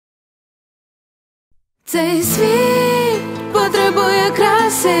Цей світ потребує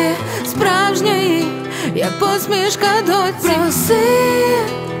краси справжньої, як посмішка доці. Проси,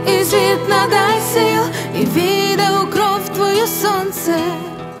 і світ надай сил, і війде у кров твою сонце.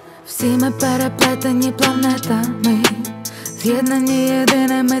 Всі ми переплетені планетами, з'єднані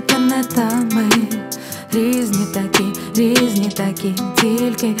єдиними тенетами. Різні такі,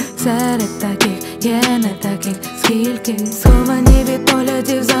 тільки серед таких є не таких скільки. Сховані від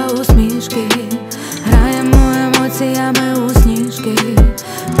поглядів за усмішки, граємо емоціями у сніжки.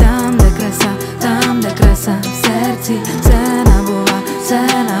 Там, де краса в серці, все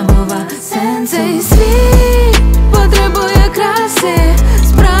набува сенсу. Цей світ потребує краси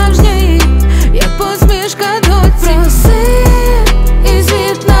справжньої, як посмішка доці. Проси, і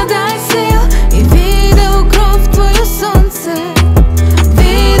світ надай сил, і війде у кров твою сонце.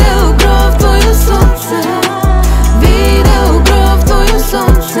 Війде у кров твою сонце. Війде у кров твою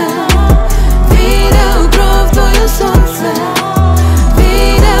сонце. Війде у кров твою сонце.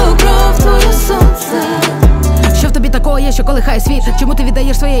 Війде у кров твою сонце. Що в тобі такого є, що колихає світ? Чому ти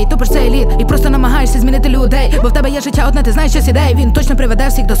віддаєш своє і тупиш цей лід? І просто намагаєшся змінити людей, бо в тебе є життя одне, ти знаєш, що ідеї. Він точно приведе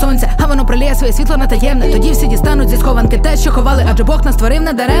всіх до сонця, а воно проліє своє світло на таємне. Тоді всі дістануть зі схованки те, що ховали, адже Бог нас створив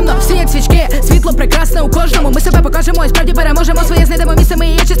недаремно. Всі як свічки, світло прекрасне у кожному. Ми себе покажемо і справді переможемо. Своє знайдемо місце, ми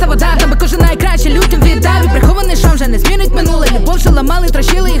є чиста вода. Там би кожен найкраще людям віддав. І прихований шам вже не змінить минуле. Любов вже ламали,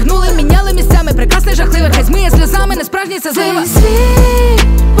 трощили і гнули, міняли місцями. Прекрасне, жахливе, хай змиє сльозами, не справжній це злива. Цей світ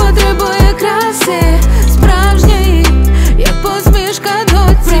потребує краси справжньої, як посмішка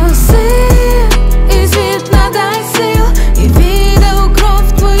доці. Проси, і світ надай сил, і війде у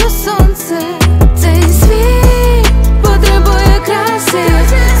кров твою сонце. Цей світ потребує краси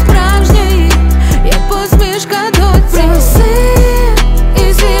справжньої, як посмішка доці. Проси,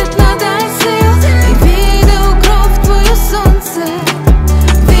 і світ надай сил, і війде у кров твою сонце.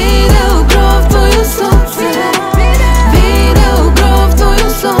 Війде у кров твою сонце. Війде у кров твою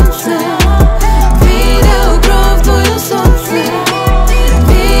сонце. Війде у кров твою сонце.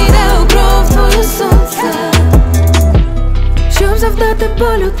 Війде у кров твою сонце. Щоб завдати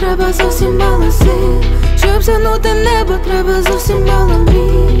болю, треба зовсім мало сил. Щоб сягнути небо, треба зовсім мало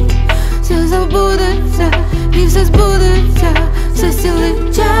мрій. Все забудеться і все збудеться, все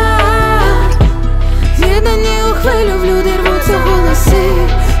зцілить час. З'єднані у хвилю, в люди рвуться голоси,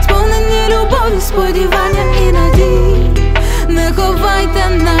 сповнені любові, сподівання і надій. Не ховайте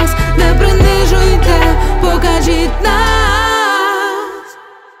нас, не принижуйте, покажіть нас.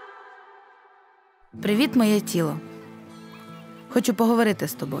 Привіт, моє тіло. Хочу поговорити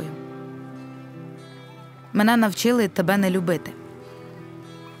з тобою. Мене навчили тебе не любити.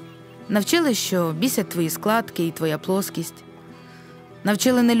 Навчили, що бісять твої складки і твоя плоскість.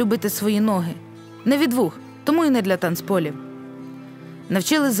 Навчили не любити свої ноги. Не від вух, тому і не для танцполів.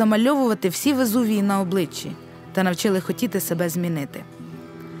 Навчили замальовувати всі везувії на обличчі та навчили хотіти себе змінити.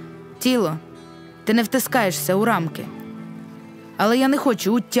 Тіло, ти не втискаєшся у рамки. Але я не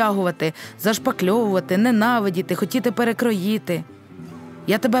хочу утягувати, зашпакльовувати, ненавидіти, хотіти перекроїти.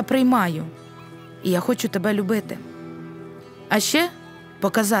 Я тебе приймаю, і я хочу тебе любити. А ще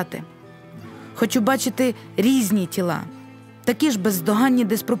показати. Хочу бачити різні тіла, такі ж бездоганні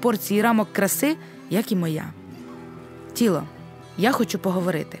диспропорції рамок краси, як і моя. Тіло, я хочу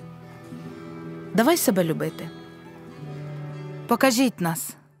поговорити. Давай себе любити. Покажіть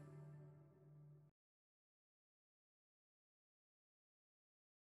нас.